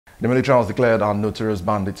The military has declared a notorious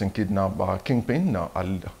bandit and kidnap kingpin,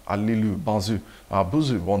 Halilu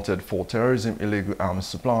Buzu, wanted for terrorism, illegal arms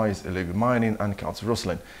supplies, illegal mining, and cattle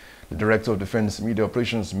rustling. The Director of Defense Media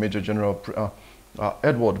Operations, Major General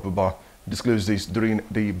Edward Buba, disclosed this during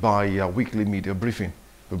the bi-weekly media briefing.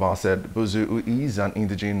 Buba said Buzu, who is an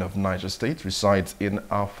indigene of Niger State, resides in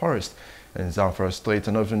a forest in Zamfara State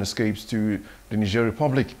and often escapes to the Niger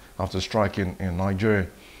Republic after striking in Nigeria.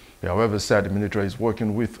 They, however, said the military is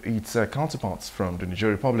working with its counterparts from the Niger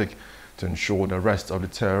Republic to ensure the arrest of the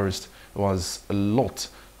terrorist, who has a lot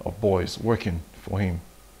of boys working for him.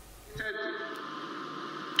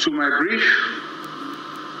 To my brief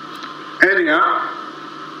earlier,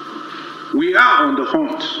 we are on the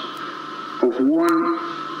hunt of one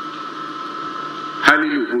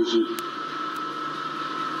Halilu Buzu.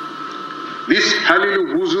 This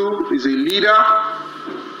Halilu Buzu is a leader,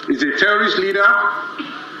 is a terrorist leader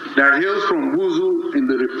that hails from Buzu in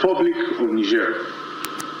the Republic of Niger.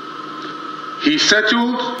 He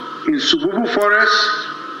settled in Sububu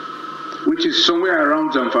Forest, which is somewhere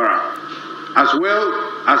around Zamfara, as well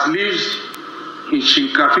as lives in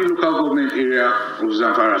Shinkafi local government area of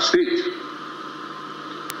Zamfara State.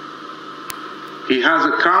 He has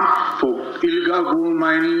a camp for illegal gold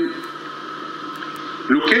mining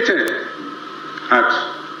located at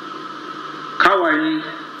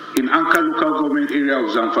Kawai in Anka local government area of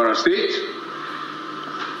Zamfara State,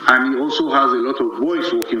 and he also has a lot of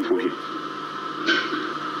boys working for him.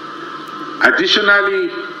 Additionally,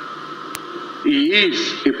 he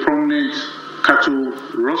is a prominent cattle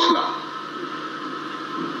rustler.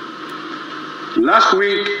 Last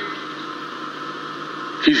week,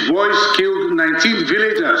 his boys killed 19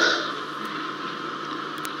 villagers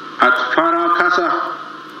at Farakasa,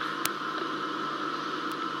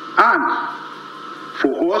 and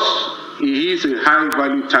for us, he is a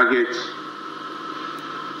high-value target.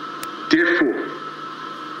 Therefore,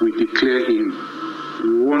 we declare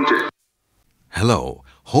him wanted. Hello,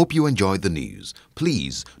 hope you enjoyed the news.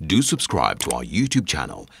 Please do subscribe to our YouTube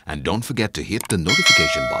channel and don't forget to hit the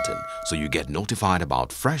notification button so you get notified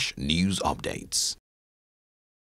about fresh news updates.